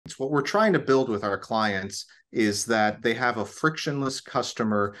What we're trying to build with our clients is that they have a frictionless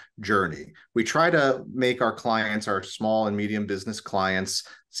customer journey. We try to make our clients, our small and medium business clients,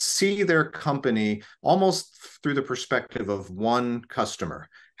 see their company almost through the perspective of one customer.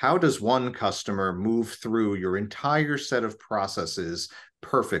 How does one customer move through your entire set of processes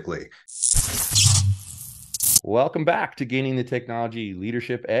perfectly? Welcome back to Gaining the Technology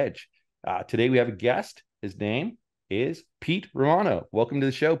Leadership Edge. Today we have a guest. His name is Pete Romano. Welcome to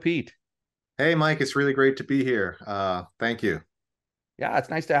the show, Pete. Hey, Mike, it's really great to be here. Thank you. Yeah, it's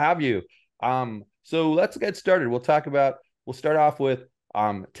nice to have you. So let's get started. We'll start off with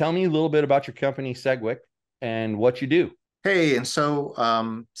tell me a little bit about your company, Segwick, and what you do. Hey, and so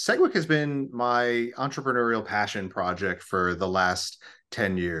Segwick has been my entrepreneurial passion project for the last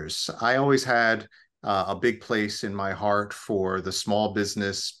 10 years. I always had a big place in my heart for the small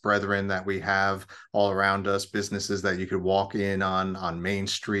business brethren that we have all around us, businesses that you could walk in on Main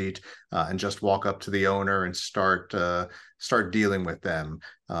Street and just walk up to the owner and start dealing with them.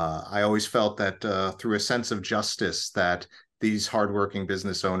 I always felt that through a sense of justice that these hardworking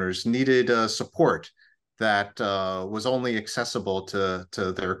business owners needed support that was only accessible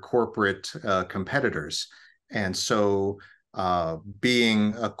to their corporate competitors. And so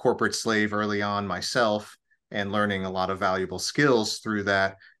being a corporate slave early on myself and learning a lot of valuable skills through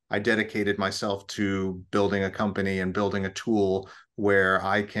that, I dedicated myself to building a company and building a tool where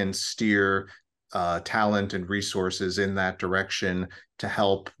I can steer talent and resources in that direction to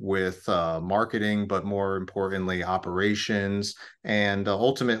help with marketing, but more importantly, operations and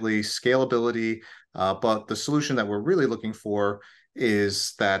ultimately scalability. But the solution that we're really looking for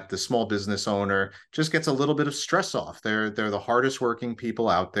is that the small business owner just gets a little bit of stress off. They're the hardest working people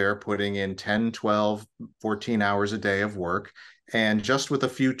out there, putting in 10, 12, 14 hours a day of work. And just with a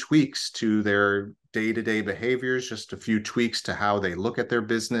few tweaks to their day-to-day behaviors, just a few tweaks to how they look at their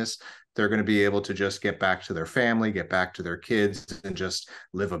business, they're going to be able to just get back to their family, get back to their kids, and just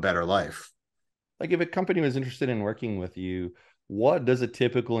live a better life. Like if a company was interested in working with you, what does a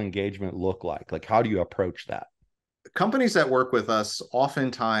typical engagement look like? Like how do you approach that? Companies that work with us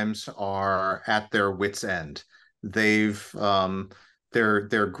oftentimes are at their wits' end. They've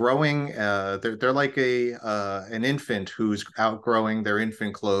they're growing. They're like a an infant who's outgrowing their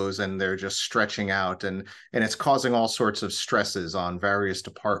infant clothes, and they're just stretching out, and it's causing all sorts of stresses on various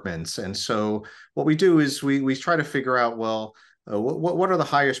departments. And so what we do is we try to figure out, well, what are the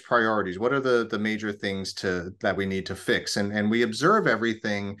highest priorities? What are the major things that we need to fix? And we observe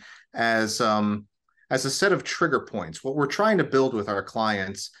everything as a set of trigger points. What we're trying to build with our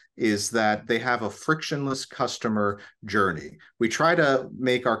clients is that they have a frictionless customer journey. We try to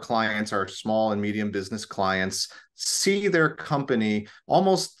make our clients, our small and medium business clients, see their company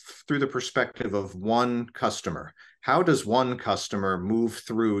almost through the perspective of one customer. How does one customer move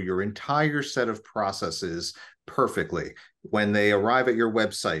through your entire set of processes perfectly? When they arrive at your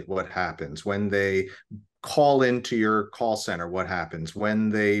website, what happens? When they call into your call center, what happens? When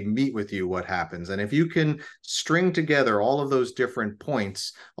they meet with you, what happens? And if you can string together all of those different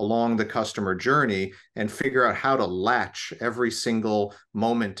points along the customer journey and figure out how to latch every single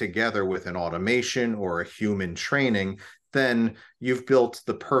moment together with an automation or a human training, then you've built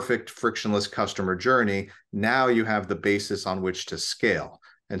the perfect frictionless customer journey. Now you have the basis on which to scale.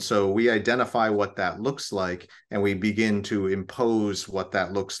 And so we identify what that looks like, and we begin to impose what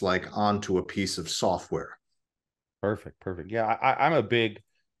that looks like onto a piece of software. Perfect. Yeah, I'm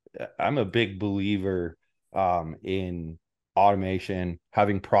a big believer in automation,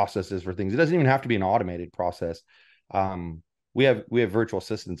 having processes for things. It doesn't even have to be an automated process. We have virtual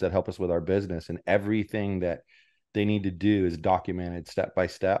assistants that help us with our business, and everything that they need to do is documented step by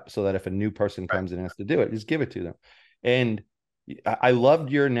step, so that if a new person comes in and has to do it, just give it to them. And I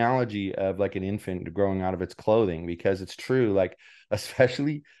loved your analogy of like an infant growing out of its clothing, because it's true. Like,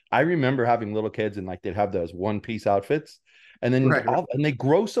 especially, I remember having little kids and like they'd have those one-piece outfits, and then Right. and they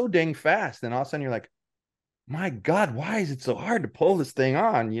grow so dang fast. And all of a sudden you're like, my God, why is it so hard to pull this thing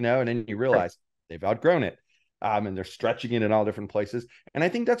on? And then you realize they've outgrown it. And they're stretching it in all different places. And I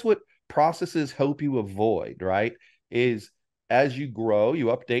think that's what processes help you avoid, right? Is as you grow, you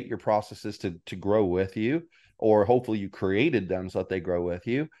update your processes to grow with you, or hopefully you created them so that they grow with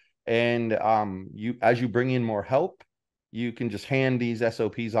you. And as you bring in more help, you can just hand these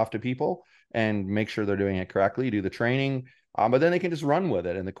SOPs off to people and make sure they're doing it correctly, do the training, but then they can just run with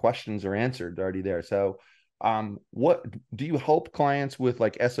it, and the questions are answered, they're already there. So what do you help clients with,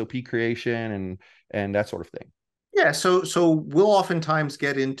 like SOP creation and that sort of thing? Yeah, so we'll oftentimes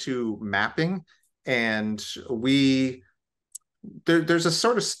get into mapping, and we there's a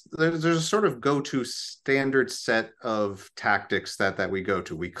sort of go-to standard set of tactics that we go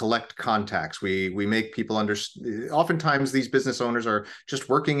to. We collect contacts. We make people understand. Oftentimes, these business owners are just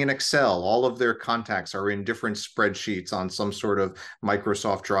working in Excel. All of their contacts are in different spreadsheets on some sort of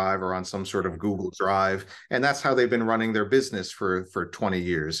Microsoft Drive or on some sort of Google Drive, and that's how they've been running their business for 20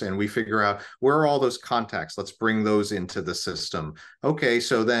 years. And we figure out where are all those contacts. Let's bring those into the system. Okay,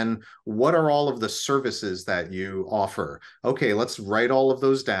 so then what are all of the services that you offer? Okay, let's write all of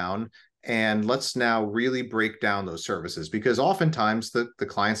those down and let's now really break down those services, because oftentimes the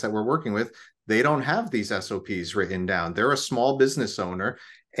clients that we're working with, they don't have these SOPs written down. They're a small business owner.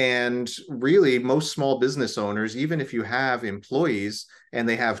 And really, most small business owners, even if you have employees and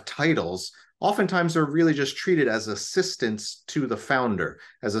they have titles, oftentimes they're really just treated as assistants to the founder,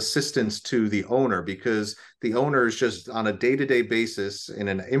 as assistants to the owner, because the owner is just on a day-to-day basis in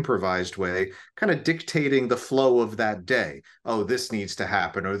an improvised way, kind of dictating the flow of that day. Oh, this needs to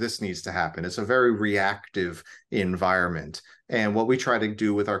happen, or this needs to happen. It's a very reactive environment. And what we try to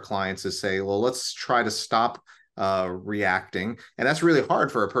do with our clients is say, well, let's try to stop reacting. And that's really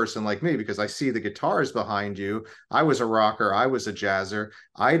hard for a person like me, because I see the guitars behind you. I was a rocker. I was a jazzer.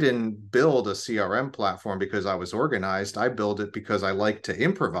 I didn't build a CRM platform because I was organized. I built it because I like to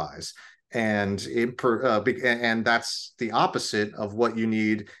improvise. And that's the opposite of what you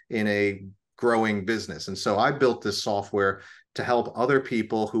need in a growing business. And so I built this software to help other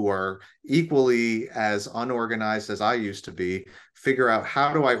people who are equally as unorganized as I used to be figure out,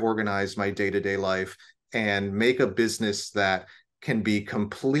 how do I organize my day-to-day life and make a business that can be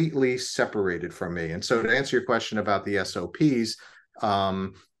completely separated from me. And so to answer your question about the SOPs,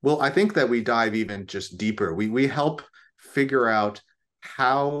 well, I think that we dive even just deeper. We help figure out,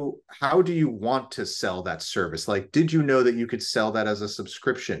 how do you want to sell that service? Like, did you know that you could sell that as a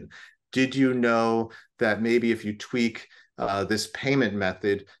subscription? Did you know that maybe if you tweak this payment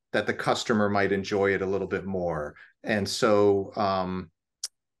method, that the customer might enjoy it a little bit more? And so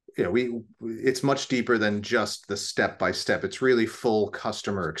it's much deeper than just the step by step. It's really full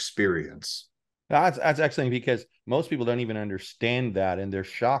customer experience. That's excellent, because most people don't even understand that, and they're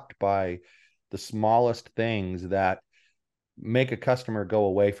shocked by the smallest things that make a customer go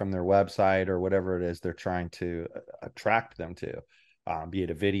away from their website or whatever it is they're trying to attract them to, be it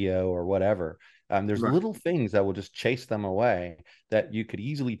a video or whatever. There's Right. little things that will just chase them away that you could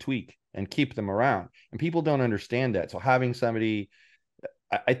easily tweak and keep them around. And people don't understand that. So having somebody,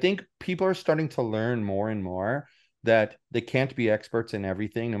 I think people are starting to learn more and more that they can't be experts in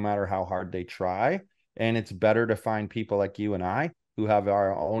everything, no matter how hard they try. And it's better to find people like you and I, who have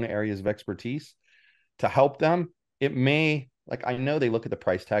our own areas of expertise, to help them. It may, like, I know they look at the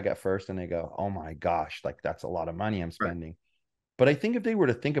price tag at first and they go, oh my gosh, like that's a lot of money I'm Right. spending. But I think if they were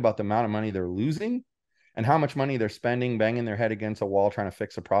to think about the amount of money they're losing and how much money they're spending banging their head against a wall trying to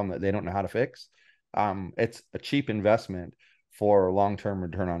fix a problem that they don't know how to fix, it's a cheap investment for long-term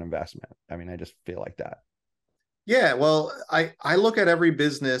return on investment. I mean, I just feel like that. Yeah, well, I look at every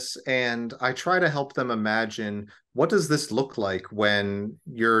business and I try to help them imagine, what does this look like when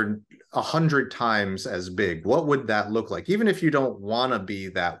you're 100 times as big? What would that look like? Even if you don't want to be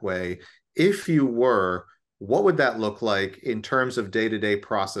that way, if you were, what would that look like in terms of day-to-day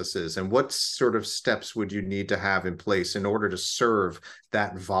processes? And what sort of steps would you need to have in place in order to serve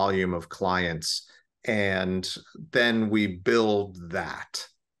that volume of clients? And then we build that.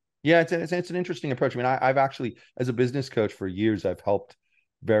 Yeah, it's an interesting approach. I mean, I've actually, as a business coach for years, I've helped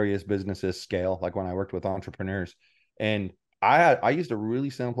various businesses scale, like when I worked with entrepreneurs. And I used a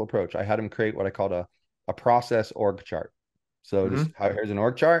really simple approach. I had them create what I called a process org chart. So just Mhm. here's an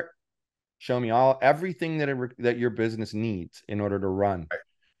org chart. Show me everything that your business needs in order to run.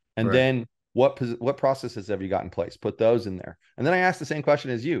 And Right. then what processes have you got in place? Put those in there. And then I asked the same question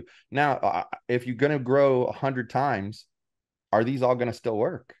as you. Now, if you're going to grow 100 times, are these all going to still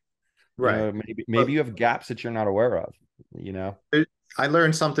work? You Right. know, maybe you have gaps that you're not aware of, you know. I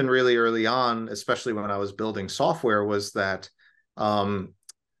learned something really early on, especially when I was building software, was that um,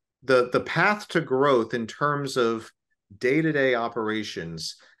 the path to growth in terms of day-to-day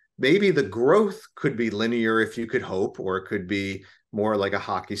operations, maybe the growth could be linear if you could hope, or it could be more like a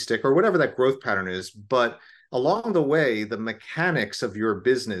hockey stick or whatever that growth pattern is. But along the way, the mechanics of your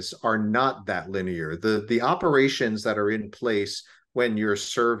business are not that linear. The operations that are in place when you're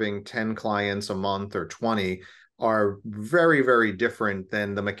serving 10 clients a month or 20 are very, very different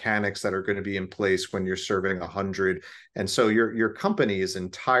than the mechanics that are going to be in place when you're serving 100. And so your company is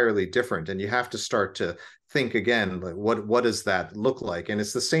entirely different, and you have to start to think again, like, what does that look like? And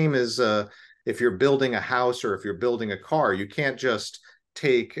it's the same as if you're building a house or if you're building a car. You can't just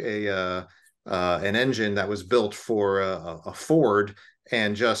take an engine that was built for a Ford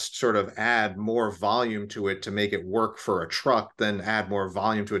and just sort of add more volume to it to make it work for a truck, then add more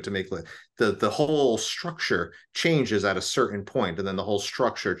volume to it to make the whole structure changes at a certain point, and then the whole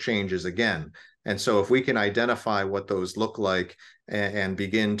structure changes again. And so if we can identify what those look like and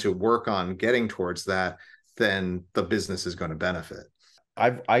begin to work on getting towards that, then the business is going to benefit.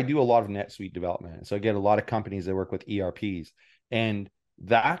 I do a lot of NetSuite development. So I get a lot of companies that work with ERPs. And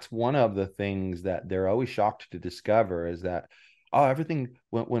that's one of the things that they're always shocked to discover is that, oh, everything,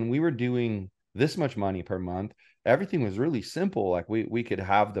 when we were doing this much money per month, everything was really simple. Like we could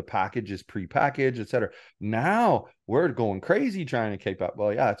have the packages pre-packaged, et cetera. Now we're going crazy trying to keep up.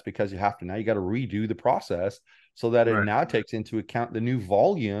 Well, yeah, it's because you have to. Now you got to redo the process so that it Right. now takes into account the new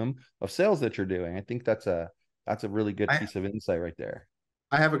volume of sales that you're doing. I think that's a really good I, piece of insight right there.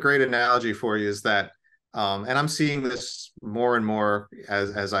 I have a great analogy for you is that, and I'm seeing this more and more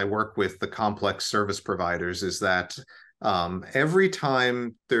as I work with the complex service providers, is that every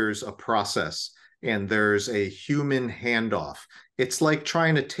time there's a process and there's a human handoff, it's like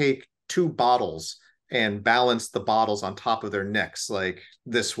trying to take two bottles and balance the bottles on top of their necks, like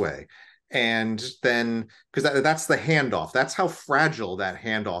this way. And then, because that's the handoff, that's how fragile that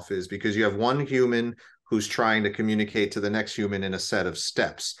handoff is, because you have one human who's trying to communicate to the next human in a set of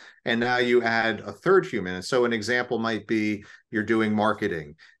steps. And now you add a third human. And so an example might be you're doing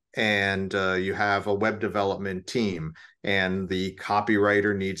marketing and you have a web development team, and the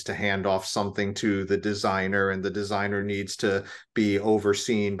copywriter needs to hand off something to the designer, and the designer needs to be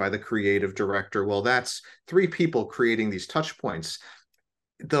overseen by the creative director. Well, that's three people creating these touch points.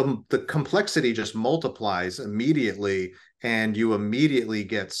 The complexity just multiplies immediately, and you immediately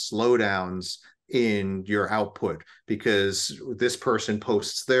get slowdowns in your output because this person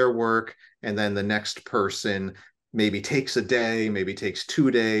posts their work, and then the next person maybe takes a day, maybe takes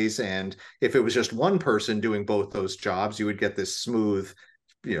 2 days. And if it was just one person doing both those jobs, you would get this smooth,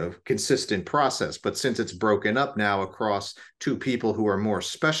 consistent process. But since it's broken up now across two people who are more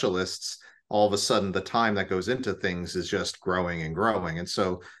specialists, all of a sudden the time that goes into things is just growing and growing. And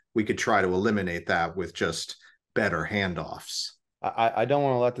so we could try to eliminate that with just better handoffs. I don't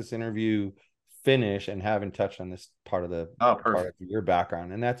want to let this interview finish and haven't touched on this part of Oh, part of perfect. your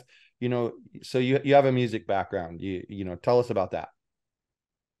background. And that's, so you have a music background. Tell us about that.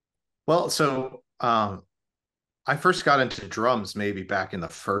 Well, so I first got into drums maybe back in the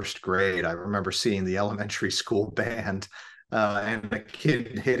first grade. I remember seeing the elementary school band and a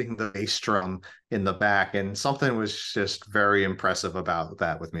kid hitting the bass drum in the back. And something was just very impressive about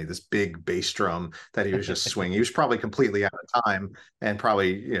that with me, this big bass drum that he was just swinging. He was probably completely out of time and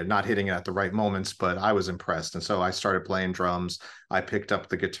probably not hitting it at the right moments, but I was impressed. And so I started playing drums. I picked up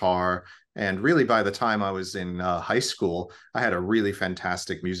the guitar. And really, by the time I was in high school, I had a really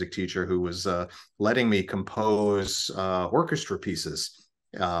fantastic music teacher who was letting me compose orchestra pieces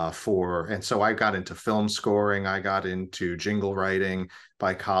and so I got into film scoring, I got into jingle writing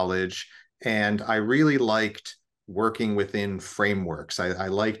by college, and I really liked working within frameworks. I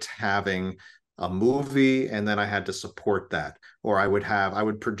liked having a movie and then I had to support that. Or I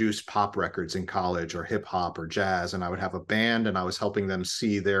would produce pop records in college, or hip hop or jazz, and I would have a band and I was helping them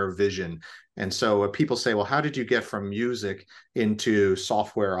see their vision. And so people say, well, how did you get from music into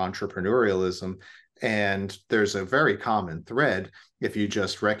software entrepreneurialism? And there's a very common thread if you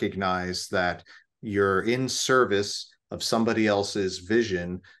just recognize that you're in service of somebody else's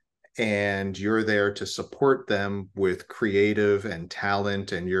vision and you're there to support them with creative and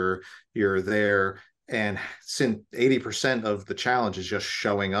talent, and you're there. And since 80% of the challenge is just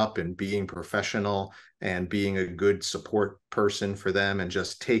showing up and being professional and being a good support person for them and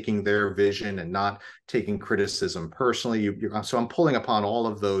just taking their vision and not taking criticism personally. So I'm pulling upon all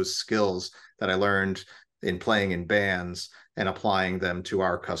of those skills that I learned in playing in bands and applying them to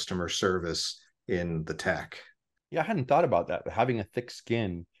our customer service in the tech. Yeah, I hadn't thought about that, but having a thick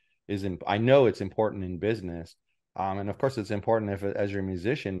skin I know it's important in business. And of course it's important as you're a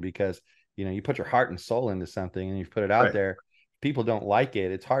musician, because, you put your heart and soul into something and you've put it out Right. there. If people don't like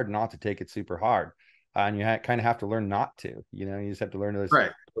it, it's hard not to take it super hard. And you kind of have to learn not to, you just have to learn to just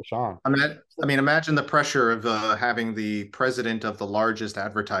Right. push on. Imagine the pressure of having the president of the largest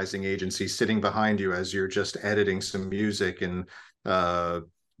advertising agency sitting behind you as you're just editing some music, and uh,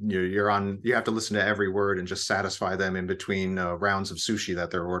 you have to listen to every word and just satisfy them in between rounds of sushi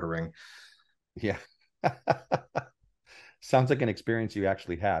that they're ordering. Yeah. Sounds like an experience you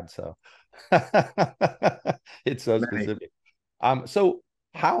actually had. So it's so Many. specific. So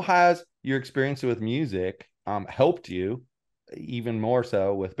how has your experience with music helped you even more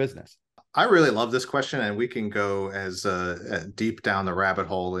so with business? I really love this question, and we can go as deep down the rabbit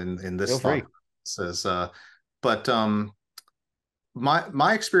hole in this Feel thought free. process. But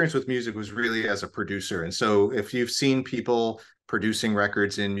my experience with music was really as a producer. And so if you've seen people producing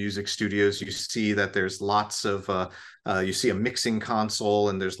records in music studios, you see that there's lots of you see a mixing console,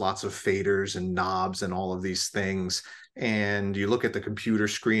 and there's lots of faders and knobs and all of these things. And you look at the computer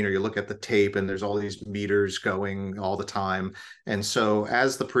screen or you look at the tape, and there's all these meters going all the time. And so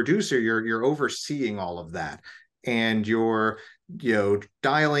as the producer, you're overseeing all of that, and you're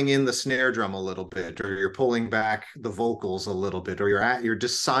dialing in the snare drum a little bit, or you're pulling back the vocals a little bit, or you're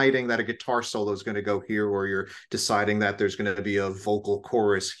deciding that a guitar solo is going to go here, or you're deciding that there's going to be a vocal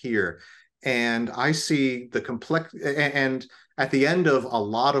chorus here. And I see the complex, and at the end of a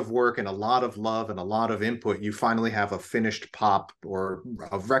lot of work and a lot of love and a lot of input, you finally have a finished pop or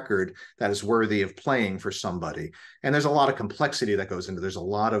a record that is worthy of playing for somebody. And there's a lot of complexity that goes into, there's a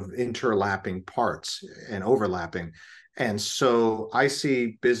lot of interlapping parts and overlapping. And so I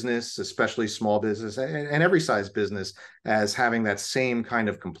see business, especially small business and every size business, as having that same kind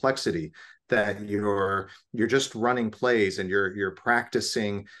of complexity, that you're just running plays, and you're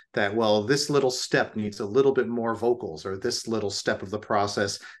practicing that, well, this little step needs a little bit more vocals, or this little step of the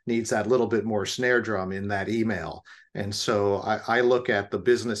process needs that little bit more snare drum in that email. And so I look at the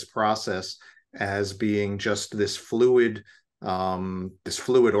business process as being just this fluid organism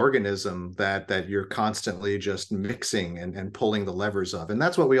that you're constantly just mixing and pulling the levers of. And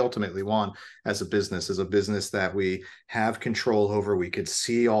that's what we ultimately want as a business that we have control over. We could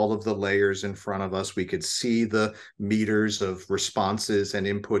see all of the layers in front of us. We could see the meters of responses and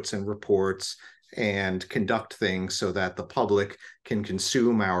inputs and reports, and conduct things so that the public can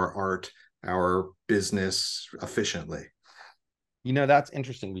consume our art, our business efficiently. That's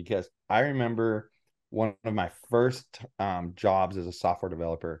interesting because I remember one of my first jobs as a software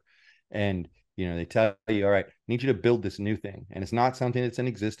developer. And, they tell you, all right, I need you to build this new thing. And it's not something that's in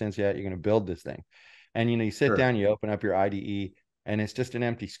existence yet. You're going to build this thing. And, you sit Sure. down, you open up your IDE, and it's just an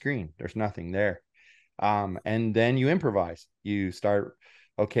empty screen. There's nothing there. And then you improvise. You start,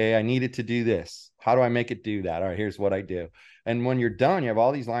 okay, I need it to do this. How do I make it do that? All right, here's what I do. And when you're done, you have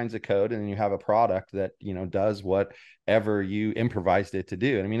all these lines of code, and then you have a product that, does whatever you improvised it to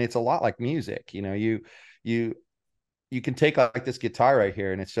do. And I mean, it's a lot like music. You you can take like this guitar right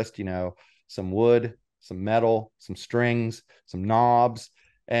here, and it's just, some wood, some metal, some strings, some knobs,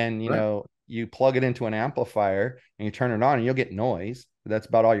 and Right. you plug it into an amplifier and you turn it on, and you'll get noise. That's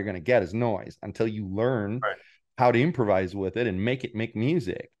about all you're going to get is noise until you learn Right. how to improvise with it and make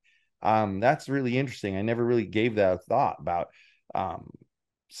music. That's really interesting. I never really gave that a thought about um,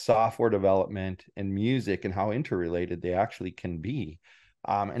 software development and music and how interrelated they actually can be.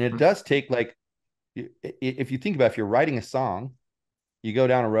 And it does take like, if you think about, if you're writing a song, you go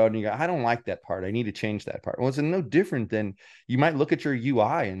down a road and you go, I don't like that part, I need to change that part. Well, it's no different than you might look at your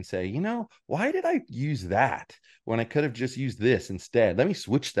UI and say, why did I use that when I could have just used this instead? Let me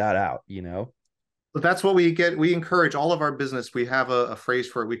switch that out. But that's what we get. We encourage all of our business. We have a phrase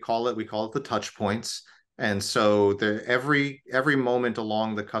for it. We call it the touch points. And so every moment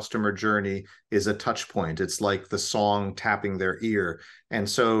along the customer journey is a touch point. It's like the song tapping their ear. And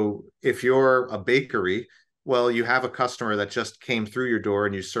so if you're a bakery, well, you have a customer that just came through your door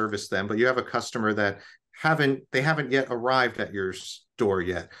and you service them, but you have a customer that haven't yet arrived at your store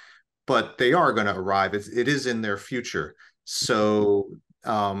yet, but they are going to arrive. It is in their future. So,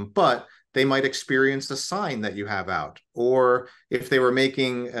 but they might experience a sign that you have out, or if they were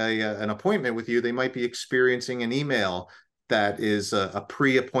making an appointment with you, they might be experiencing an email that is a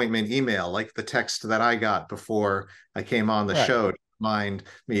pre-appointment email, like the text that I got before I came on the Right. show to remind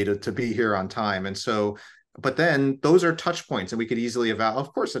me to be here on time. And so, but then those are touch points, and we could easily evaluate.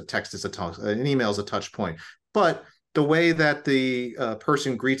 Of course, a text is an email is a touch point, but the way that the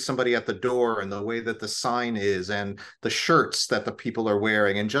person greets somebody at the door, and the way that the sign is, and the shirts that the people are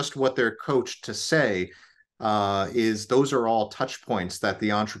wearing, and just what they're coached to say, is those are all touch points that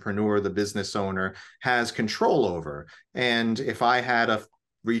the entrepreneur, the business owner, has control over. And if I had a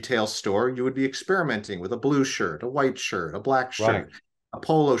retail store, you would be experimenting with a blue shirt, a white shirt, a black Right. shirt, a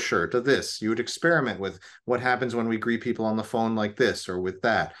polo shirt, of this. You would experiment with what happens when we greet people on the phone like this or with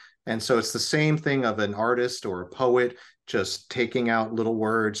that. And so it's the same thing of an artist or a poet just taking out little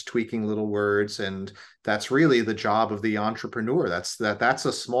words, tweaking little words. And that's really the job of the entrepreneur. That's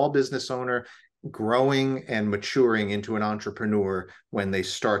a small business owner growing and maturing into an entrepreneur when they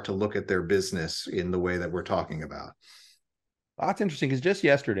start to look at their business in the way that we're talking about. That's interesting because just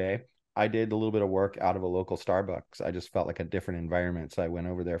yesterday I did a little bit of work out of a local Starbucks. I just felt like a different environment. So I went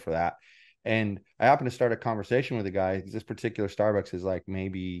over there for that. And I happened to start a conversation with a guy. This particular Starbucks is like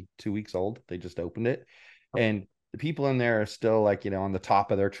maybe 2 weeks old. They just opened it. And the people in there are still like, on the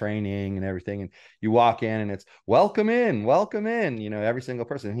top of their training and everything. And you walk in and it's welcome in, every single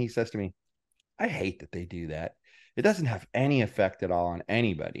person. And he says to me, I hate that they do that. It doesn't have any effect at all on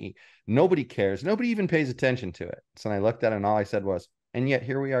anybody. Nobody cares. Nobody even pays attention to it. So I looked at it and all I said was, and yet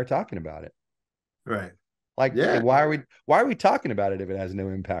here we are talking about it. Right. Like, Yeah. why are we talking about it if it has no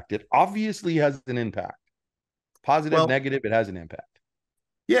impact? It obviously has an impact. Positive, Well, negative, it has an impact.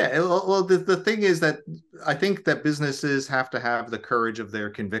 yeah. Well, the thing is that I think that businesses have to have the courage of their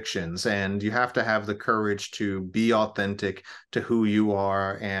convictions, and you have to have the courage to be authentic to who you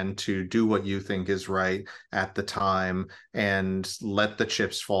are and to do what you think is right at the time and let the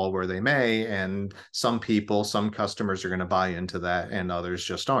chips fall where they may. And some people, some customers are going to buy into that, and others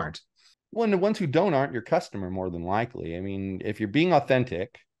just aren't. Well, and the ones who don't aren't your customer more than likely. I mean, if you're being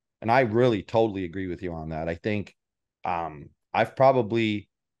authentic, and I really totally agree with you on that. I think I've probably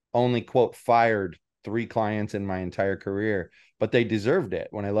only quote fired 3 clients in my entire career, but they deserved it.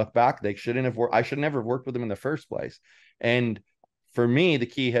 When I look back, they shouldn't have worked. I should never have worked with them in the first place. And for me, the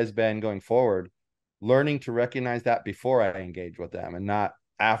key has been going forward, learning to recognize that before I engage with them and not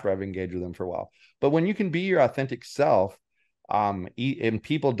after I've engaged with them for a while. But when you can be your authentic self, and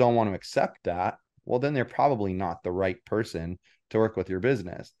people don't want to accept that, well, then they're probably not the right person to work with your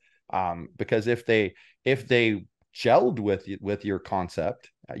business. Because if they gelled with your concept,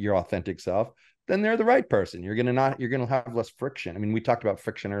 your authentic self, then they're the right person. You're gonna have less friction. I mean, we talked about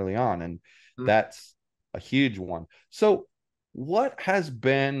friction early on, and Mm. that's a huge one. So, what has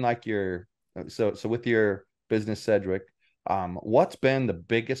been like so with your business, Sedgwick? What's been the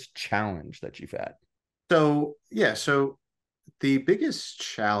biggest challenge that you've had? So yeah, so the biggest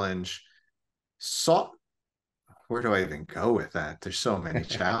challenge saw where do I even go with that? There's so many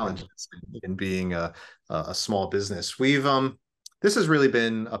challenges in being a small business. This has really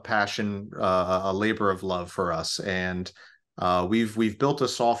been a passion, a labor of love for us, and we've built a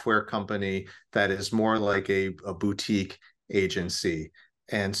software company that is more like a boutique agency,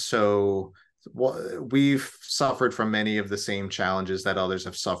 and so we've suffered from many of the same challenges that others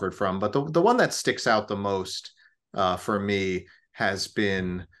have suffered from. But the one that sticks out the most for me has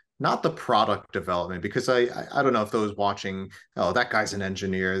been not the product development, because I don't know if those watching, oh, that guy's an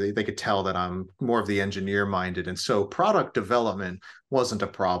engineer, they could tell that I'm more of the engineer minded, and so product development wasn't a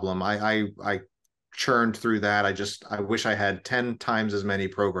problem. I churned through that. I wish I had 10 times as many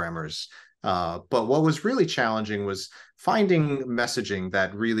programmers. But what was really challenging was finding messaging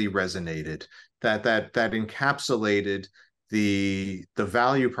that really resonated, that encapsulated the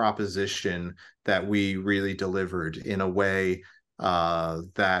value proposition that we really delivered in a way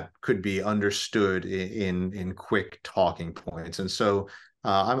that could be understood in quick talking points. And so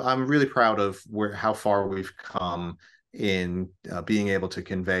I'm really proud of how far we've come in being able to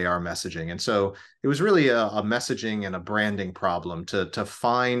convey our messaging. And so it was really a messaging and a branding problem to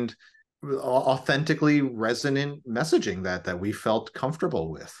find authentically resonant messaging that we felt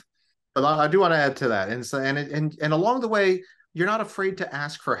comfortable with. But I do want to add to that, and so and along the way, you're not afraid to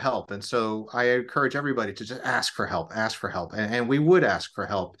ask for help. And so I encourage everybody to just ask for help. And we would ask for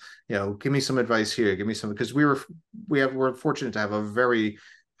help. Give me some advice here, give me some, because we're fortunate to have a very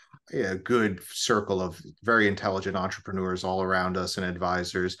good circle of very intelligent entrepreneurs all around us and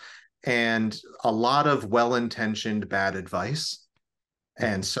advisors, and a lot of well-intentioned bad advice.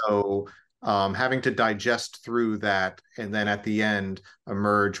 And so having to digest through that and then at the end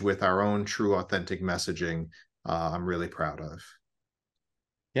emerge with our own true authentic messaging, I'm really proud of.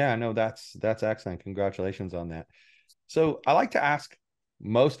 Yeah, no, that's excellent. Congratulations on that. So I like to ask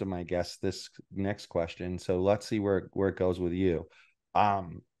most of my guests this next question. So let's see where it goes with you.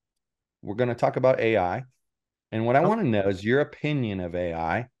 Um, we're going to talk about AI, and what I Oh, want to know is your opinion of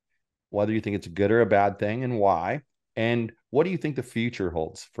AI, whether you think it's a good or a bad thing, and why. And what do you think the future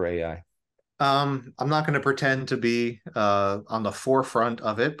holds for AI? I'm not going to pretend to be on the forefront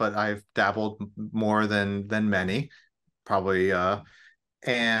of it, but I've dabbled more than many, probably.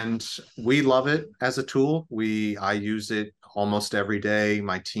 And we love it as a tool. I use it almost every day.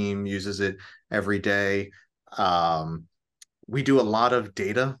 My team uses it every day. Um, we do a lot of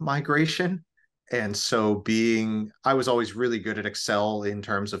data migration. And so I was always really good at Excel in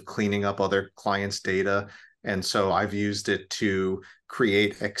terms of cleaning up other clients' data. And so I've used it to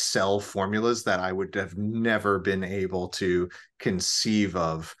create Excel formulas that I would have never been able to conceive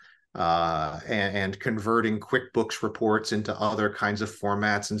of and converting QuickBooks reports into other kinds of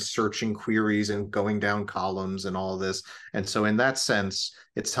formats and searching queries and going down columns and all this. And so in that sense,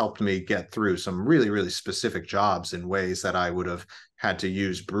 it's helped me get through some really, really specific jobs in ways that I would have had to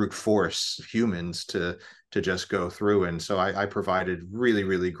use brute force humans to just go through. And so I provided really,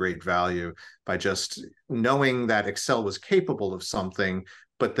 really great value by just knowing that Excel was capable of something,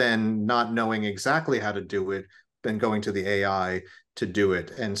 but then not knowing exactly how to do it, then going to the AI to do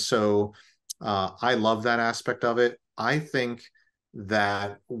it. And so I love that aspect of it. I think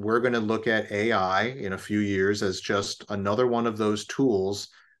that we're going to look at AI in a few years as just another one of those tools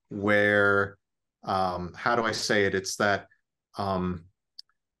where, how do I say it? It's that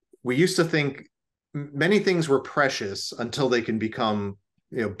we used to think many things were precious until they can become,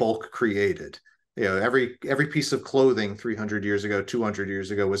 bulk created. Every piece of clothing 300 years ago, 200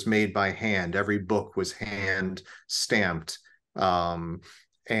 years ago was made by hand. Every book was hand stamped, and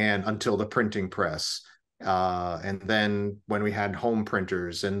until the printing press. And then when we had home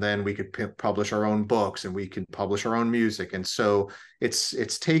printers, and then we could publish our own books, and we could publish our own music. And so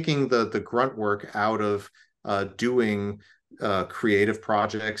it's taking the grunt work out of doing creative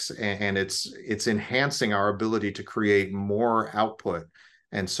projects, and it's enhancing our ability to create more output.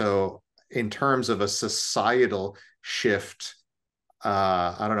 And so in terms of a societal shift,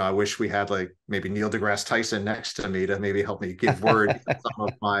 I don't know, I wish we had like maybe Neil deGrasse Tyson next to me to maybe help me give word to some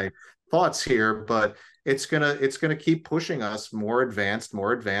of my thoughts here, but it's gonna keep pushing us more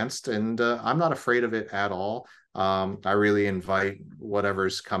advanced, and I'm not afraid of it at all. I really invite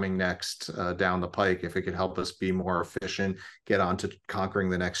whatever's coming next down the pike, if it could help us be more efficient, get on to conquering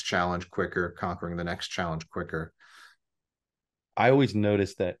the next challenge quicker, conquering the next challenge quicker. I always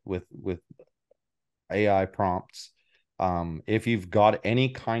notice that with AI prompts, if you've got any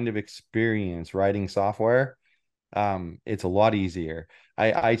kind of experience writing software, it's a lot easier.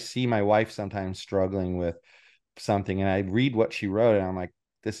 I see my wife sometimes struggling with something, and I read what she wrote, and I'm like,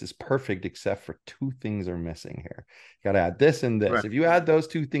 this is perfect, except for two things are missing here. You got to add this and this. Right. If you add those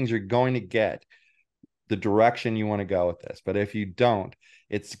two things, you're going to get the direction you want to go with this. But if you don't,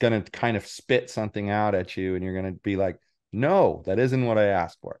 it's going to kind of spit something out at you, and you're going to be like, no, that isn't what I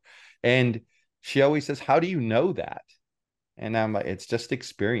asked for. And she always says, how do you know that? And I'm like, it's just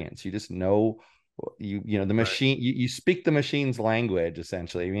experience. You just know, the Right. machine, you speak the machine's language,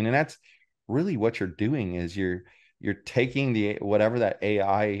 essentially. I mean, and that's really what you're doing, is you're taking the whatever that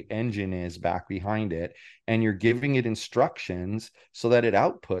AI engine is back behind it, and you're giving it instructions so that it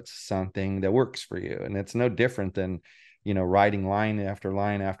outputs something that works for you. And it's no different than, writing line after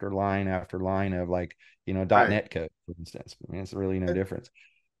line after line after line of, like, Right. .NET code, for instance. I mean, it's really no difference.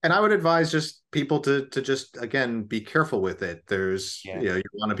 And I would advise just people to just, again, be careful with it. There's, Yeah. you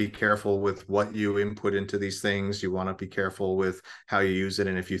want to be careful with what you input into these things. You want to be careful with how you use it.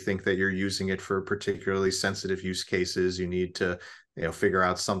 And if you think that you're using it for particularly sensitive use cases, you need to, figure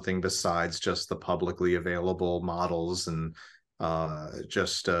out something besides just the publicly available models, and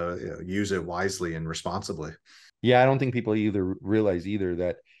just use it wisely and responsibly. Yeah, I don't think people either realize either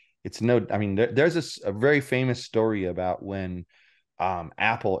that it's no, I mean, there's a very famous story about when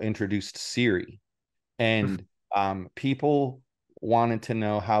Apple introduced Siri, and people wanted to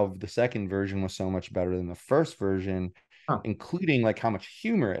know how the second version was so much better than the first version, Huh. including like how much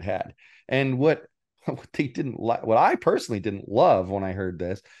humor it had. And what they didn't like, what I personally didn't love when I heard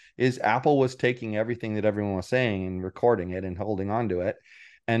this, is Apple was taking everything that everyone was saying and recording it and holding on to it.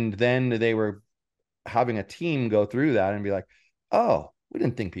 And then they were having a team go through that and be like, oh, we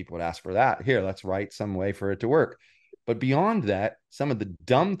didn't think people would ask for that. Here, let's write some way for it to work. But beyond that, some of the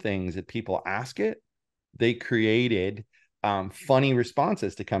dumb things that people ask it, they created funny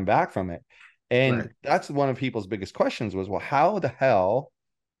responses to come back from it. Right. And that's one of people's biggest questions was, well, how the hell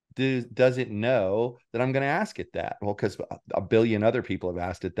does it know that I'm going to ask it that? Well, because a billion other people have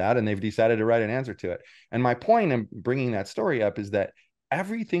asked it that, and they've decided to write an answer to it. And my point in bringing that story up is that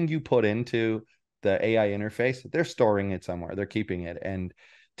everything you put into the AI interface, they're storing it somewhere, they're keeping it. And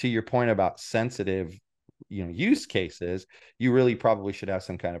to your point about sensitive, use cases, you really probably should have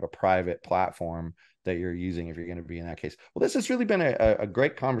some kind of a private platform that you're using if you're going to be in that case. Well, this has really been a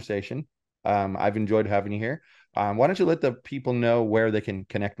great conversation. I've enjoyed having you here. Why don't you let the people know where they can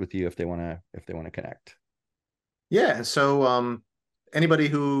connect with you if they want to connect? Yeah. So anybody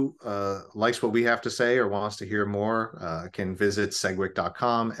who likes what we have to say or wants to hear more can visit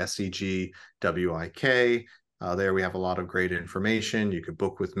segwick.com, SEGWIK. There we have a lot of great information. You could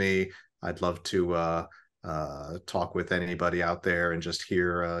book with me. I'd love to talk with anybody out there and just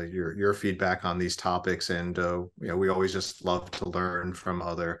hear your feedback on these topics. And we always just love to learn from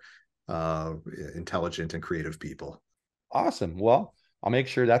other uh, intelligent and creative people. Awesome. Well, I'll make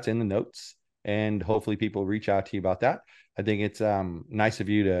sure that's in the notes, and hopefully people reach out to you about that. I think it's nice of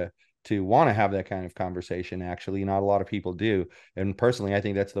you to want to have that kind of conversation. Actually, not a lot of people do, and personally, I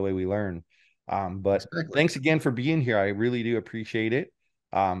think that's the way we learn. But Exactly. thanks again for being here. I really do appreciate it.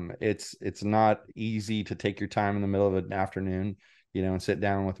 It's not easy to take your time in the middle of an afternoon, and sit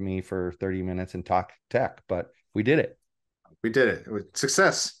down with me for 30 minutes and talk tech, but we did it. We did it. It was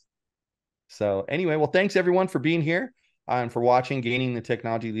success. So anyway, well, thanks everyone for being here and for watching Gaining the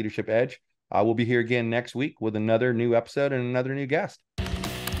Technology Leadership Edge. We'll be here again next week with another new episode and another new guest.